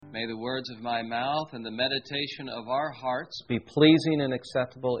May the words of my mouth and the meditation of our hearts be pleasing and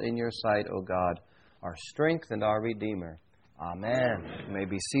acceptable in your sight, O God, our strength and our Redeemer. Amen. You may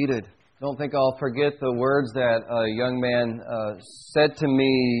be seated. Don't think I'll forget the words that a young man said to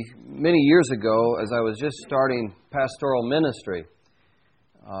me many years ago as I was just starting pastoral ministry.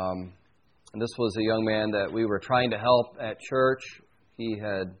 And this was a young man that we were trying to help at church. He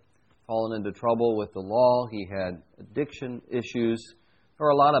had fallen into trouble with the law. He had addiction issues. There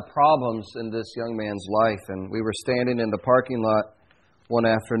were a lot of problems in this young man's life. And we were standing in the parking lot one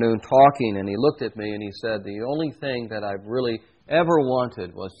afternoon talking, and he looked at me and he said, "The only thing that I've really ever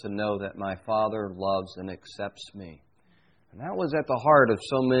wanted was to know that my Father loves and accepts me." And that was at the heart of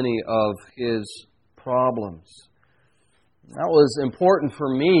so many of his problems. That was important for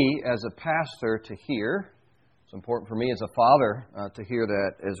me as a pastor to hear. It's important for me as a father to hear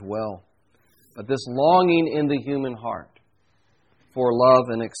that as well. But this longing in the human heart for love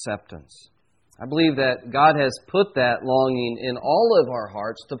and acceptance, I believe that God has put that longing in all of our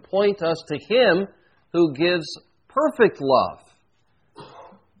hearts to point us to Him who gives perfect love,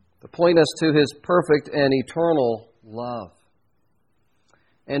 to point us to His perfect and eternal love.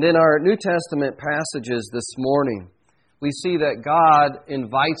 And in our New Testament passages this morning, we see that God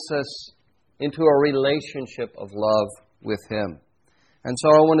invites us into a relationship of love with Him. And so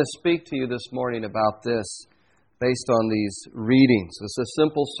I want to speak to you this morning about this based on these readings. It's a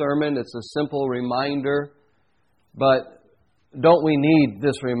simple sermon, it's a simple reminder, but don't we need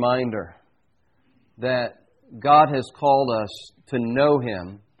this reminder that God has called us to know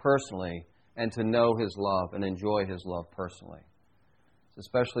Him personally and to know His love and enjoy His love personally. It's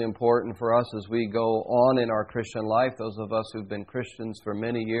especially important for us as we go on in our Christian life, those of us who've been Christians for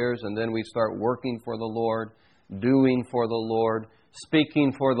many years, and then we start working for the Lord, doing for the Lord,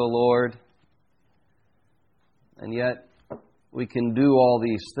 speaking for the Lord. And yet, we can do all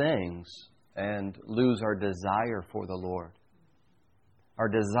these things and lose our desire for the Lord, our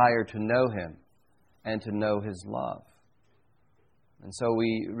desire to know Him and to know His love. And so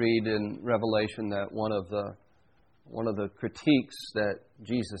we read in Revelation that one of the critiques that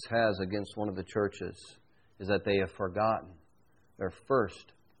Jesus has against one of the churches is that they have forgotten their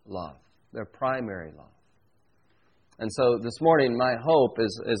first love, their primary love. And so this morning, my hope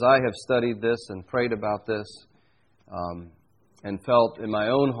is, as I have studied this and prayed about this, and felt in my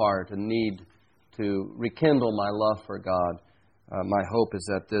own heart a need to rekindle my love for God, my hope is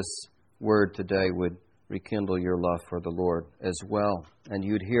that this word today would rekindle your love for the Lord as well, and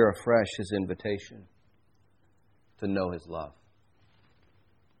you'd hear afresh His invitation to know His love.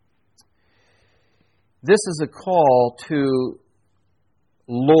 This is a call to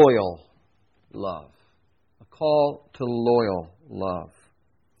loyal love. A call to loyal love.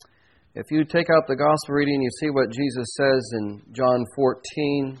 If you take out the gospel reading, you see what Jesus says in John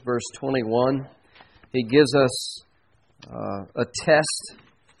 14, verse 21. He gives us a test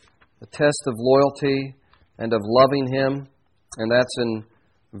of loyalty and of loving Him, and that's in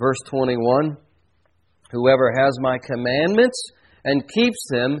verse 21. "Whoever has my commandments and keeps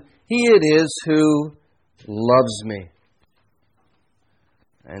them, he it is who loves me.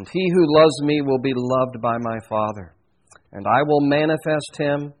 And he who loves me will be loved by my Father. And I will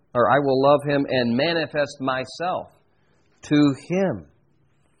love him and manifest myself to him."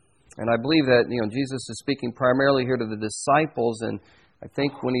 And I believe that Jesus is speaking primarily here to the disciples, and I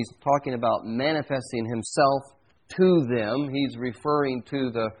think when He's talking about manifesting Himself to them, He's referring to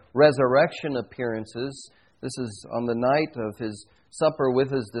the resurrection appearances. This is on the night of His supper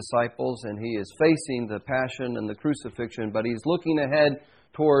with His disciples, and He is facing the passion and the crucifixion, but He's looking ahead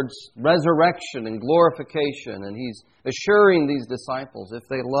towards resurrection and glorification, and He's assuring these disciples if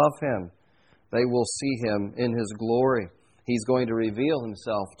they love Him, they will see Him in His glory. He's going to reveal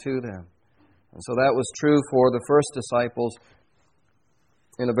Himself to them. And so that was true for the first disciples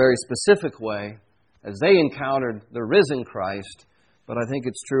in a very specific way as they encountered the risen Christ, but I think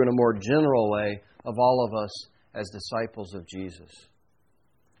it's true in a more general way of all of us as disciples of Jesus.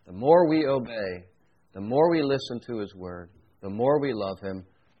 The more we obey, the more we listen to His Word, the more we love Him,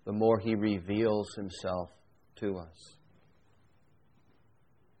 the more He reveals Himself to us.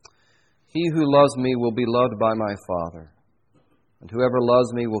 "He who loves me will be loved by my Father, and whoever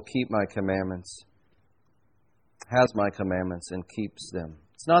loves me will keep my commandments, has my commandments, and keeps them."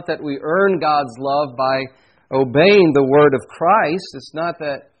 It's not that we earn God's love by obeying the Word of Christ. It's not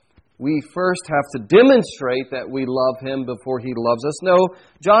that we first have to demonstrate that we love Him before He loves us. No,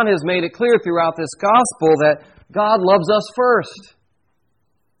 John has made it clear throughout this gospel that God loves us first.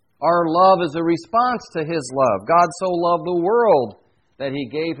 Our love is a response to His love. God so loved the world that He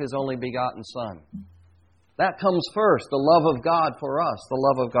gave His only begotten Son. That comes first, the love of God for us, the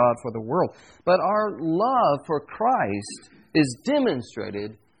love of God for the world. But our love for Christ is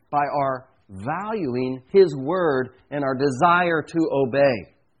demonstrated by our valuing His Word and our desire to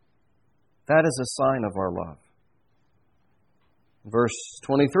obey. That is a sign of our love. Verse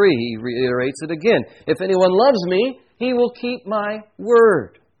 23, he reiterates it again. If anyone loves me, he will keep my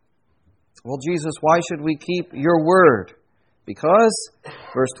word. Well, Jesus, why should we keep your word? Because,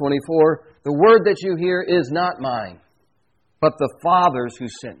 verse 24, the word that you hear is not mine, but the Father's who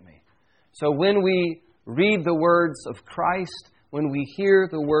sent me. So when we read the words of Christ, when we hear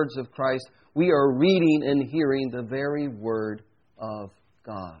the words of Christ, we are reading and hearing the very word of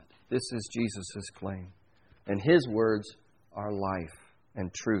God. This is Jesus' claim. And His words are life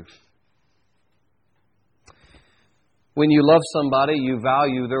and truth. When you love somebody, you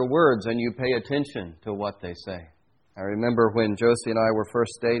value their words and you pay attention to what they say. I remember when Josie and I were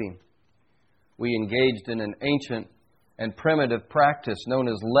first dating, we engaged in an ancient and primitive practice known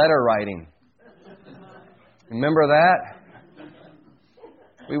as letter writing. Remember that?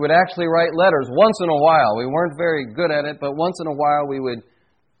 We would actually write letters once in a while. We weren't very good at it, but once in a while we would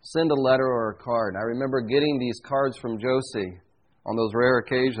send a letter or a card. I remember getting these cards from Josie on those rare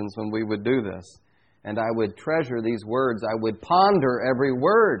occasions when we would do this. And I would treasure these words. I would ponder every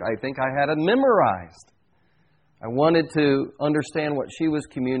word. I think I had it memorized. I wanted to understand what she was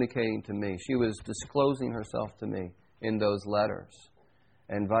communicating to me. She was disclosing herself to me in those letters,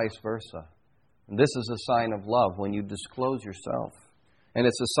 and vice versa. And this is a sign of love when you disclose yourself. And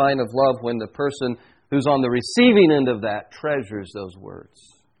it's a sign of love when the person who's on the receiving end of that treasures those words.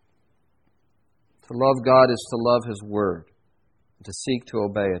 To love God is to love His Word, to seek to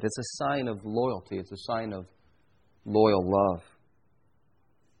obey it. It's a sign of loyalty. It's a sign of loyal love.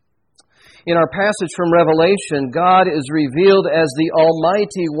 In our passage from Revelation, God is revealed as the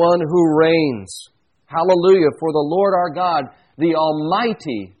Almighty One who reigns. Hallelujah, for the Lord our God, the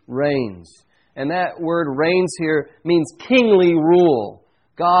Almighty, reigns. And that word reigns here means kingly rule.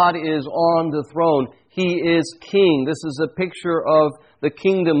 God is on the throne. He is king. This is a picture of the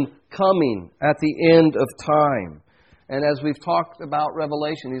kingdom coming at the end of time. And as we've talked about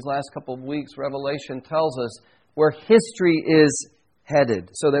Revelation these last couple of weeks, Revelation tells us where history is headed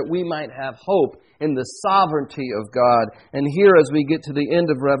so that we might have hope in the sovereignty of God. And here, as we get to the end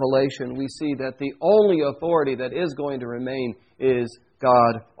of Revelation, we see that the only authority that is going to remain is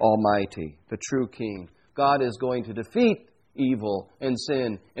God Almighty, the true King. God is going to defeat evil and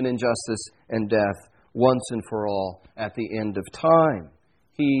sin and injustice and death once and for all at the end of time.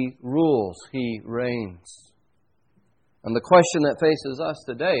 He rules. He reigns. And the question that faces us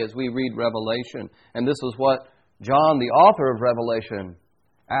today as we read Revelation, and this is what John, the author of Revelation,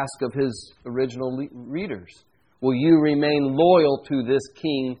 asked of his original readers. Will you remain loyal to this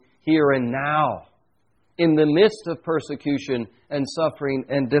King here and now, in the midst of persecution and suffering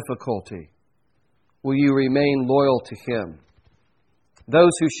and difficulty? Will you remain loyal to Him?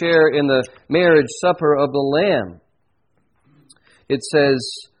 Those who share in the marriage supper of the Lamb, it says,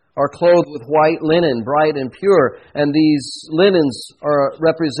 are clothed with white linen, bright and pure. And these linens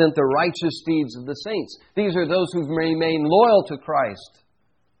represent the righteous deeds of the saints. These are those who remain loyal to Christ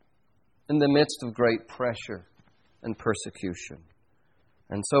in the midst of great pressure and persecution.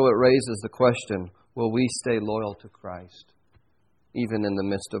 And so it raises the question, will we stay loyal to Christ, even in the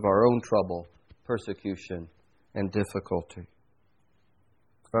midst of our own trouble, persecution, and difficulty?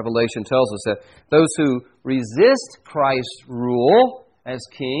 Revelation tells us that those who resist Christ's rule as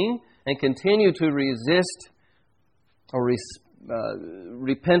king and continue to resist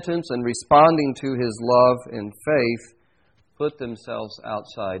repentance and responding to His love in faith put themselves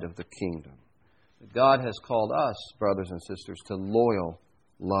outside of the kingdom. God has called us, brothers and sisters, to loyal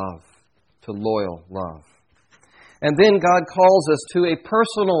love. To loyal love. And then God calls us to a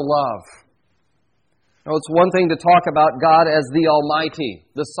personal love. Now, it's one thing to talk about God as the Almighty,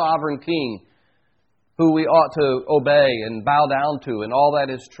 the sovereign King, who we ought to obey and bow down to, and all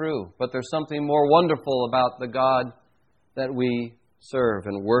that is true. But there's something more wonderful about the God that we serve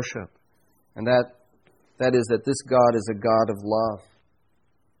and worship. And that is that this God is a God of love.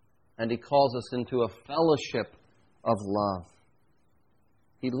 And He calls us into a fellowship of love.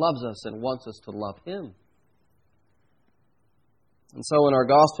 He loves us and wants us to love Him. And so in our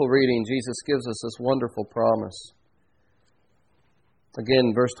gospel reading, Jesus gives us this wonderful promise.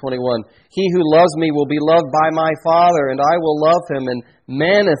 Again, verse 21, He who loves me will be loved by my Father, and I will love him and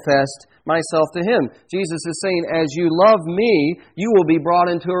manifest myself to him. Jesus is saying, as you love me, you will be brought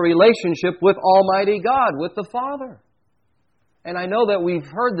into a relationship with Almighty God, with the Father. And I know that we've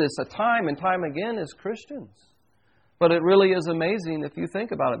heard this time and time again as Christians. But it really is amazing if you think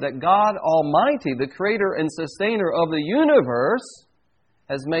about it, that God Almighty, the creator and sustainer of the universe,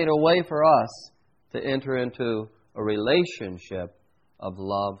 has made a way for us to enter into a relationship of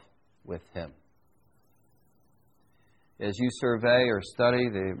love with Him. As you survey or study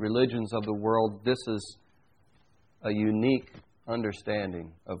the religions of the world, this is a unique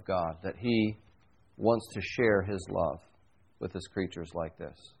understanding of God, that He wants to share His love with His creatures like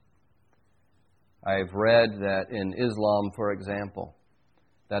this. I've read that in Islam, for example,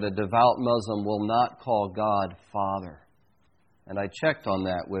 that a devout Muslim will not call God Father. And I checked on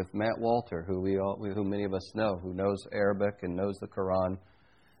that with Matt Walter, who many of us know, who knows Arabic and knows the Quran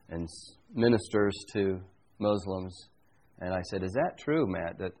and ministers to Muslims. And I said, is that true,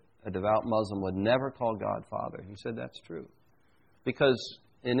 Matt, that a devout Muslim would never call God Father? He said, that's true. Because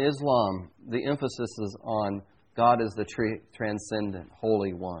in Islam, the emphasis is on God as the transcendent,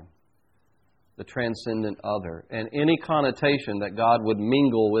 Holy One, the transcendent other. And any connotation that God would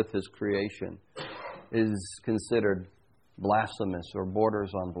mingle with His creation is considered blasphemous or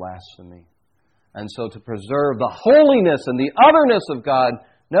borders on blasphemy. And so to preserve the holiness and the otherness of God,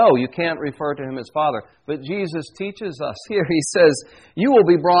 no, you can't refer to Him as Father. But Jesus teaches us here. He says, you will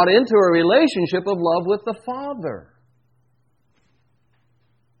be brought into a relationship of love with the Father.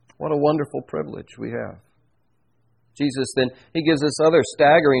 What a wonderful privilege we have. Jesus then, He gives this other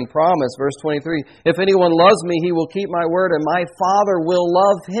staggering promise, verse 23. If anyone loves Me, he will keep My word, and My Father will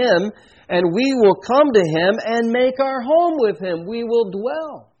love him, and we will come to him and make our home with him. We will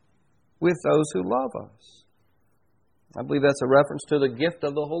dwell with those who love us. I believe that's a reference to the gift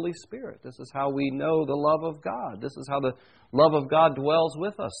of the Holy Spirit. This is how we know the love of God. This is how the love of God dwells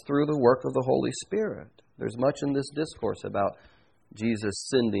with us, through the work of the Holy Spirit. There's much in this discourse about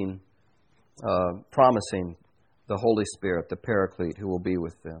Jesus promising the Holy Spirit, the Paraclete, who will be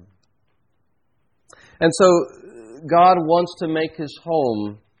with them. And so God wants to make His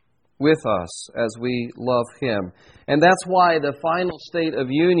home with us as we love Him. And that's why the final state of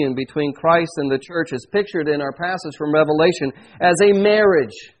union between Christ and the church is pictured in our passage from Revelation as a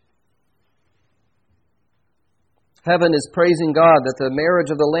marriage. Heaven is praising God that the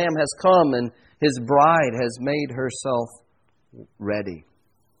marriage of the Lamb has come and His bride has made herself ready.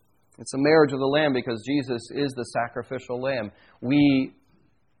 It's a marriage of the Lamb because Jesus is the sacrificial Lamb. We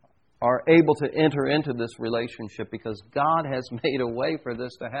are able to enter into this relationship because God has made a way for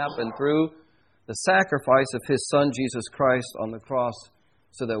this to happen through the sacrifice of His Son, Jesus Christ, on the cross,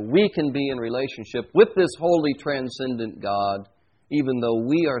 so that we can be in relationship with this holy, transcendent God. Even though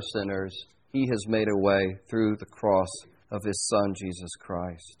we are sinners, He has made a way through the cross of His Son, Jesus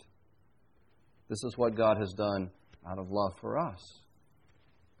Christ. This is what God has done out of love for us.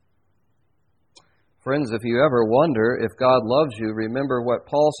 Friends, if you ever wonder if God loves you, remember what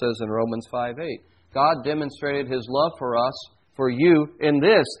Paul says in Romans 5:8. God demonstrated His love for us, for you, in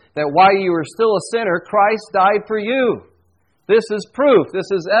this, that while you were still a sinner, Christ died for you. This is proof, this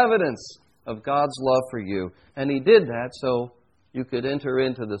is evidence of God's love for you. And He did that so you could enter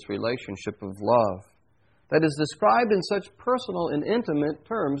into this relationship of love that is described in such personal and intimate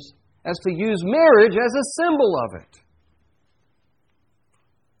terms as to use marriage as a symbol of it.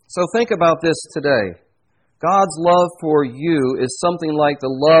 So think about this today. God's love for you is something like the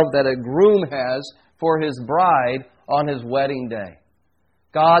love that a groom has for his bride on his wedding day.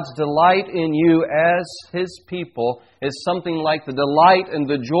 God's delight in you as His people is something like the delight and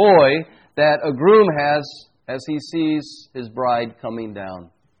the joy that a groom has as he sees his bride coming down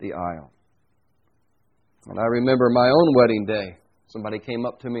the aisle. And I remember my own wedding day. Somebody came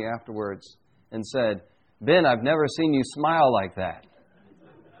up to me afterwards and said, "Ben, I've never seen you smile like that.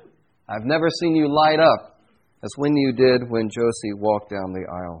 I've never seen you light up as when you did when Josie walked down the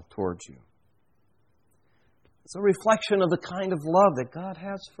aisle towards you." It's a reflection of the kind of love that God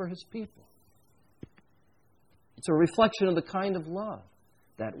has for His people. It's a reflection of the kind of love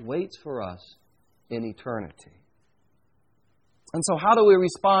that waits for us in eternity. And so how do we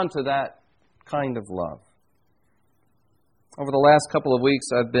respond to that kind of love? Over the last couple of weeks,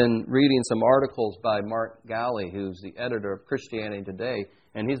 I've been reading some articles by Mark Galli, who's the editor of Christianity Today,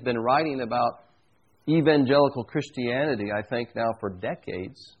 and he's been writing about evangelical Christianity, I think, now for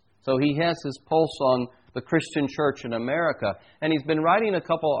decades. So he has his pulse on the Christian church in America, and he's been writing a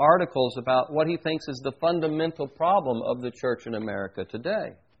couple articles about what he thinks is the fundamental problem of the church in America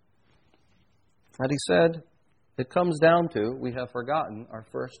today. And he said, it comes down to, we have forgotten our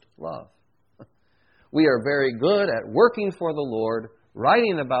first love. We are very good at working for the Lord,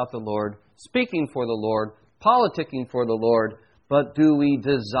 writing about the Lord, speaking for the Lord, politicking for the Lord, but do we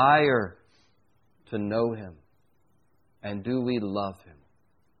desire to know Him? And do we love Him?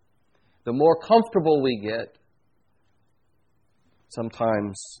 The more comfortable we get,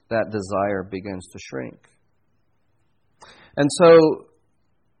 sometimes that desire begins to shrink. And so,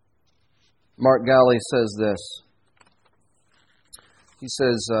 Mark Galli says this. He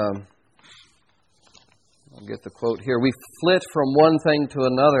says, I'll get the quote here, "We flit from one thing to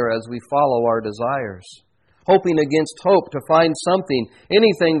another as we follow our desires, hoping against hope to find something,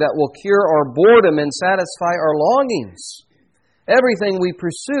 anything that will cure our boredom and satisfy our longings. Everything we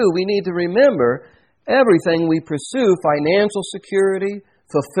pursue, we need to remember, everything we pursue, financial security,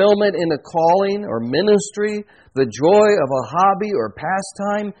 fulfillment in a calling or ministry, the joy of a hobby or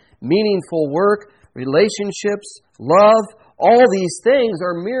pastime, meaningful work, relationships, love, all these things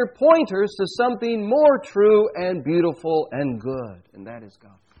are mere pointers to something more true and beautiful and good, and that is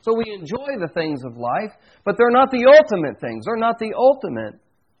God." So we enjoy the things of life, but they're not the ultimate things. They're not the ultimate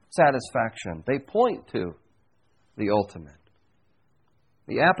satisfaction. They point to the ultimate.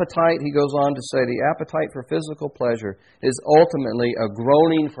 The appetite, he goes on to say, the appetite for physical pleasure is ultimately a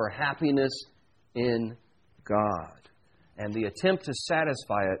groaning for happiness in God. And the attempt to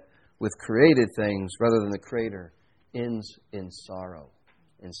satisfy it with created things rather than the Creator ends in sorrow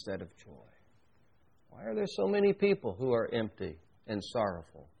instead of joy. Why are there so many people who are empty and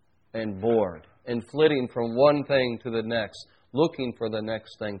sorrowful and bored and flitting from one thing to the next, looking for the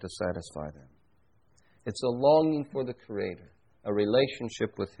next thing to satisfy them? It's a longing for the Creator, a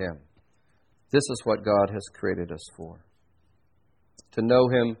relationship with Him. This is what God has created us for. To know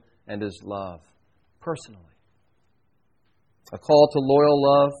Him and His love personally. A call to loyal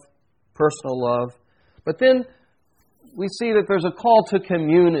love, personal love. But then we see that there's a call to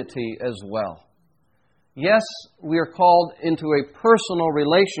community as well. Yes, we are called into a personal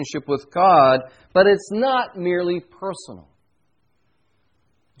relationship with God, but it's not merely personal.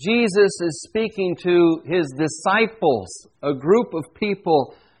 Jesus is speaking to His disciples, a group of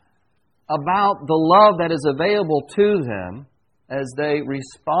people, about the love that is available to them as they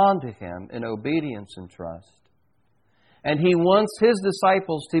respond to Him in obedience and trust. And He wants His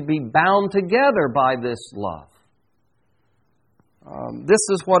disciples to be bound together by this love. This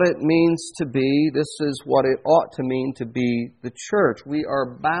is what it means to be, this is what it ought to mean to be the church. We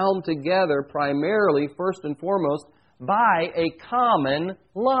are bound together primarily, first and foremost, by a common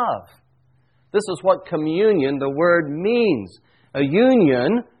love. This is what communion, the word, means. A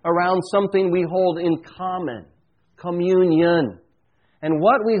union around something we hold in common. Communion. And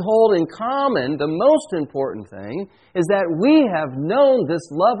what we hold in common, the most important thing, is that we have known this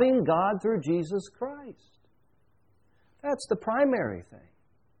loving God through Jesus Christ. That's the primary thing.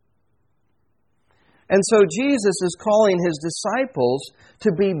 And so Jesus is calling His disciples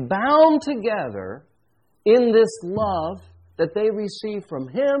to be bound together in this love that they receive from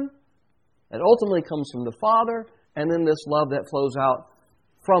Him, that ultimately comes from the Father, and then this love that flows out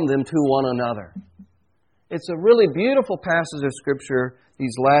from them to one another. It's a really beautiful passage of Scripture,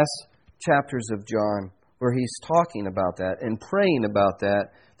 these last chapters of John, where he's talking about that and praying about that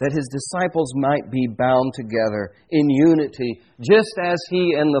His disciples might be bound together in unity, just as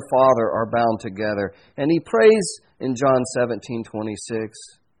He and the Father are bound together. And he prays in John 17:26,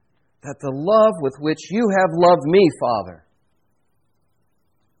 that the love with which You have loved Me, Father,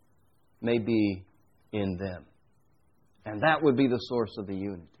 may be in them. And that would be the source of the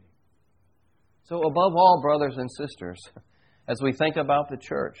unity. So above all, brothers and sisters, as we think about the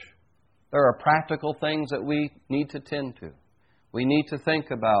church, there are practical things that we need to tend to. We need to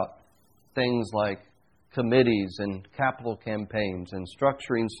think about things like committees and capital campaigns and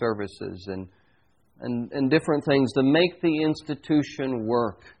structuring services and different things to make the institution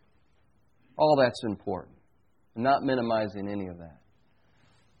work. All that's important. I'm not minimizing any of that.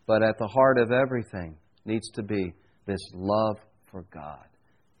 But at the heart of everything needs to be this love for God.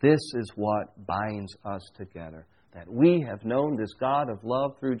 This is what binds us together. That we have known this God of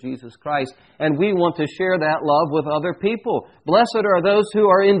love through Jesus Christ, and we want to share that love with other people. Blessed are those who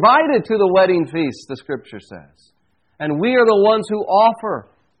are invited to the wedding feast, the Scripture says. And we are the ones who offer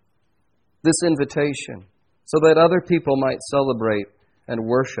this invitation so that other people might celebrate and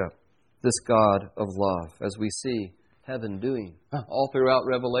worship this God of love, as we see heaven doing all throughout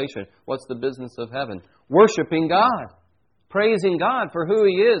Revelation. What's the business of heaven? Worshiping God, praising God for who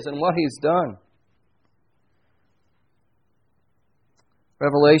He is and what He's done.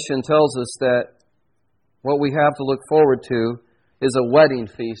 Revelation tells us that what we have to look forward to is a wedding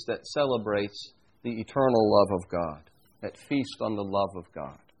feast that celebrates the eternal love of God, that feast on the love of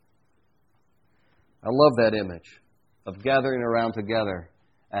God. I love that image of gathering around together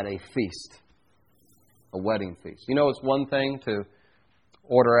at a feast, a wedding feast. You know, it's one thing to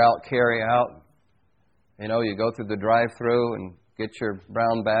order out, carry out. You know, you go through the drive-thru and get your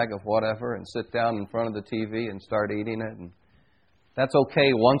brown bag of whatever and sit down in front of the TV and start eating it. That's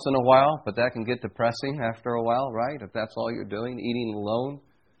okay once in a while, but that can get depressing after a while, right? If that's all you're doing, eating alone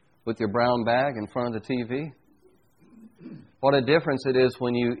with your brown bag in front of the TV. What a difference it is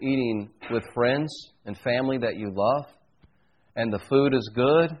when you're eating with friends and family that you love, and the food is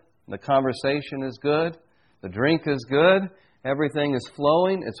good, the conversation is good, the drink is good, everything is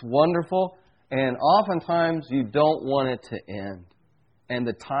flowing, it's wonderful, and oftentimes you don't want it to end, and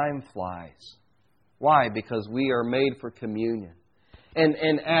the time flies. Why? Because we are made for communion.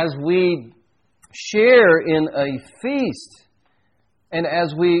 And as we share in a feast, and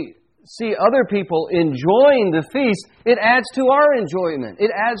as we see other people enjoying the feast, it adds to our enjoyment.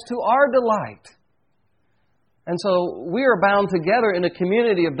 It adds to our delight. And so we are bound together in a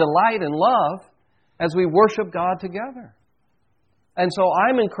community of delight and love as we worship God together. And so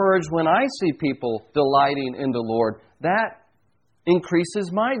I'm encouraged when I see people delighting in the Lord. That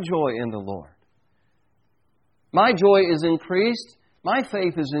increases my joy in the Lord. My joy is increased. My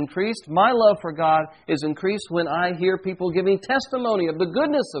faith is increased. My love for God is increased when I hear people giving testimony of the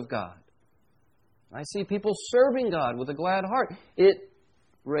goodness of God. I see people serving God with a glad heart. It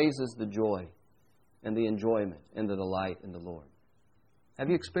raises the joy and the enjoyment and the delight in the Lord. Have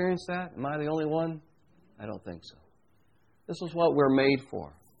you experienced that? Am I the only one? I don't think so. This is what we're made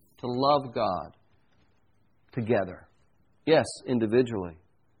for, to love God together. Yes, individually,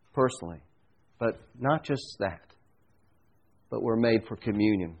 personally, but not just that. But we're made for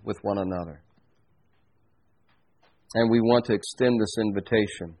communion with one another. And we want to extend this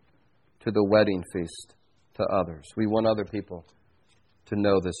invitation to the wedding feast to others. We want other people to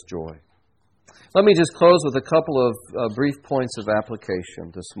know this joy. Let me just close with a couple of brief points of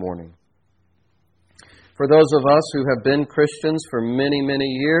application this morning. For those of us who have been Christians for many, many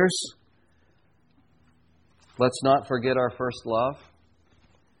years, let's not forget our first love.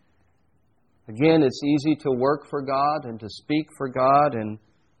 Again, it's easy to work for God and to speak for God and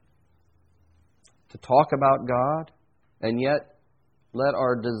to talk about God, and yet let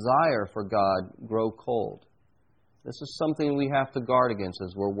our desire for God grow cold. This is something we have to guard against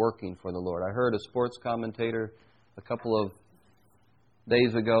as we're working for the Lord. I heard a sports commentator a couple of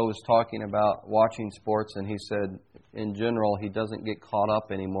days ago was talking about watching sports, and he said, in general, he doesn't get caught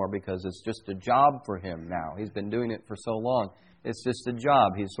up anymore because it's just a job for him now. He's been doing it for so long. It's just a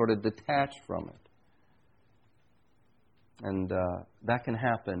job. He's sort of detached from it. And that can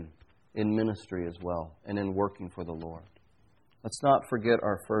happen in ministry as well and in working for the Lord. Let's not forget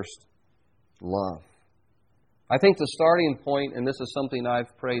our first love. I think the starting point, and this is something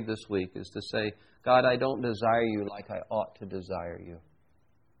I've prayed this week, is to say, God, I don't desire you like I ought to desire you.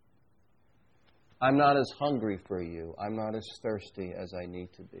 I'm not as hungry for you. I'm not as thirsty as I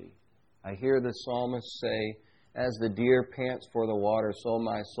need to be. I hear the psalmist say, as the deer pants for the water, so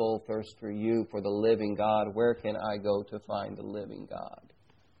my soul thirsts for you, for the living God. Where can I go to find the living God?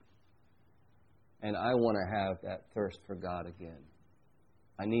 And I want to have that thirst for God again.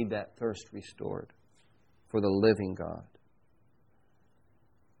 I need that thirst restored for the living God.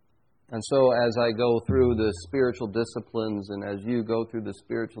 And so as I go through the spiritual disciplines, and as you go through the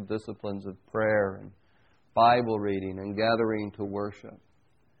spiritual disciplines of prayer and Bible reading and gathering to worship,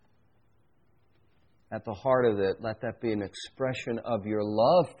 at the heart of it, let that be an expression of your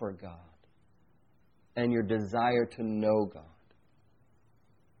love for God and your desire to know God.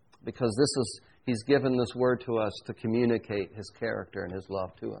 Because He's given this word to us to communicate His character and His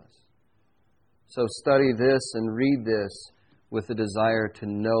love to us. So study this and read this with the desire to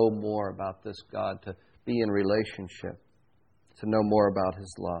know more about this God, to be in relationship, to know more about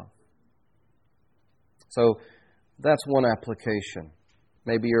His love. So that's one application.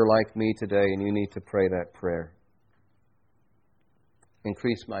 Maybe you're like me today and you need to pray that prayer.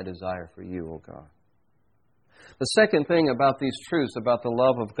 Increase my desire for you, O God. The second thing about these truths, about the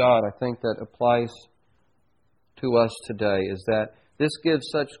love of God, I think that applies to us today, is that this gives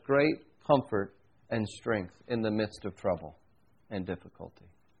such great comfort and strength in the midst of trouble and difficulty.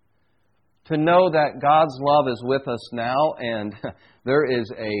 To know that God's love is with us now, and there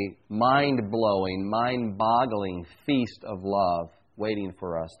is a mind-blowing, mind-boggling feast of love waiting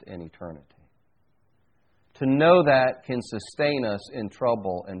for us in eternity. To know that can sustain us in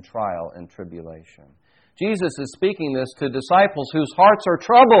trouble and trial and tribulation. Jesus is speaking this to disciples whose hearts are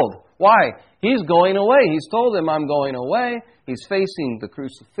troubled. Why? He's going away. He's told them, I'm going away. He's facing the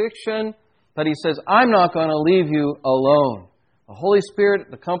crucifixion. But He says, I'm not going to leave you alone. The Holy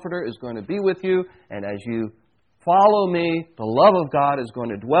Spirit, the Comforter, is going to be with you. And as you follow me, the love of God is going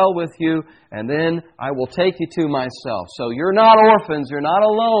to dwell with you. And then I will take you to myself. So you're not orphans. You're not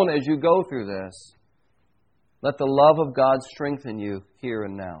alone as you go through this. Let the love of God strengthen you here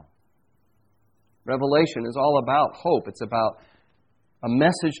and now. Revelation is all about hope. It's about a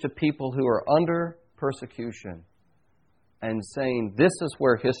message to people who are under persecution and saying, this is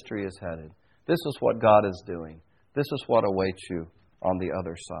where history is headed. This is what God is doing. This is what awaits you on the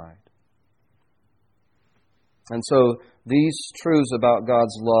other side. And so these truths about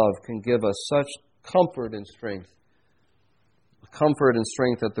God's love can give us such comfort and strength. Comfort and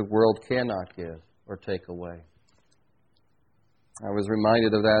strength that the world cannot give or take away. I was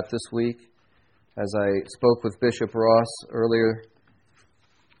reminded of that this week as I spoke with Bishop Ross earlier.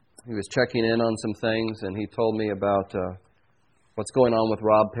 He was checking in on some things, and he told me about what's going on with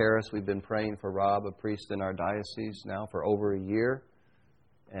Rob Paris. We've been praying for Rob, a priest in our diocese now for over a year.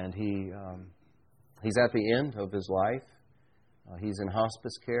 And he's at the end of his life. He's in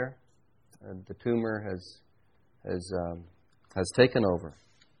hospice care. The tumor has taken over.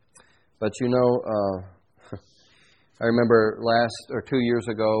 But you know, I remember 2 years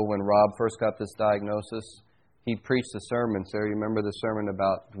ago when Rob first got this diagnosis, he preached a sermon. Sarah, you remember the sermon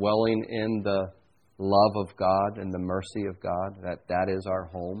about dwelling in the love of God and the mercy of God, that is our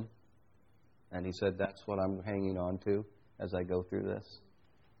home? And he said, that's what I'm hanging on to as I go through this.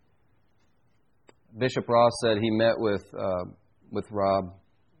 Bishop Ross said he met with Rob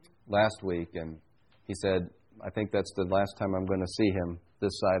last week, and he said, I think that's the last time I'm going to see him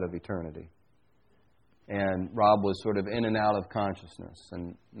this side of eternity. And Rob was sort of in and out of consciousness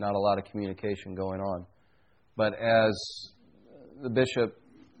and not a lot of communication going on. But as the bishop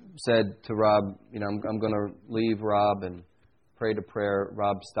said to Rob, you know, I'm going to leave Rob and pray to prayer,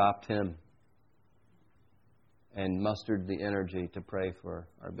 Rob stopped him and mustered the energy to pray for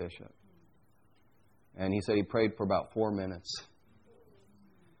our bishop. And he said he prayed for about 4 minutes,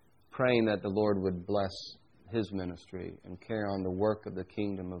 praying that the Lord would bless his ministry and carry on the work of the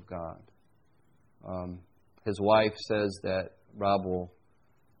kingdom of God. His wife says that Rob will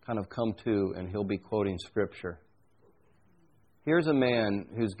kind of come to and he'll be quoting Scripture. Here's a man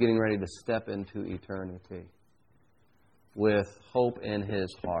who's getting ready to step into eternity with hope in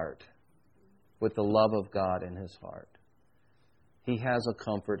his heart, with the love of God in his heart. He has a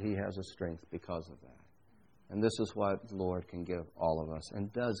comfort, he has a strength because of that. And this is what the Lord can give all of us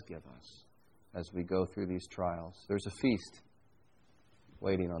and does give us as we go through these trials. There's a feast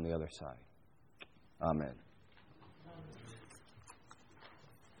waiting on the other side. Amen.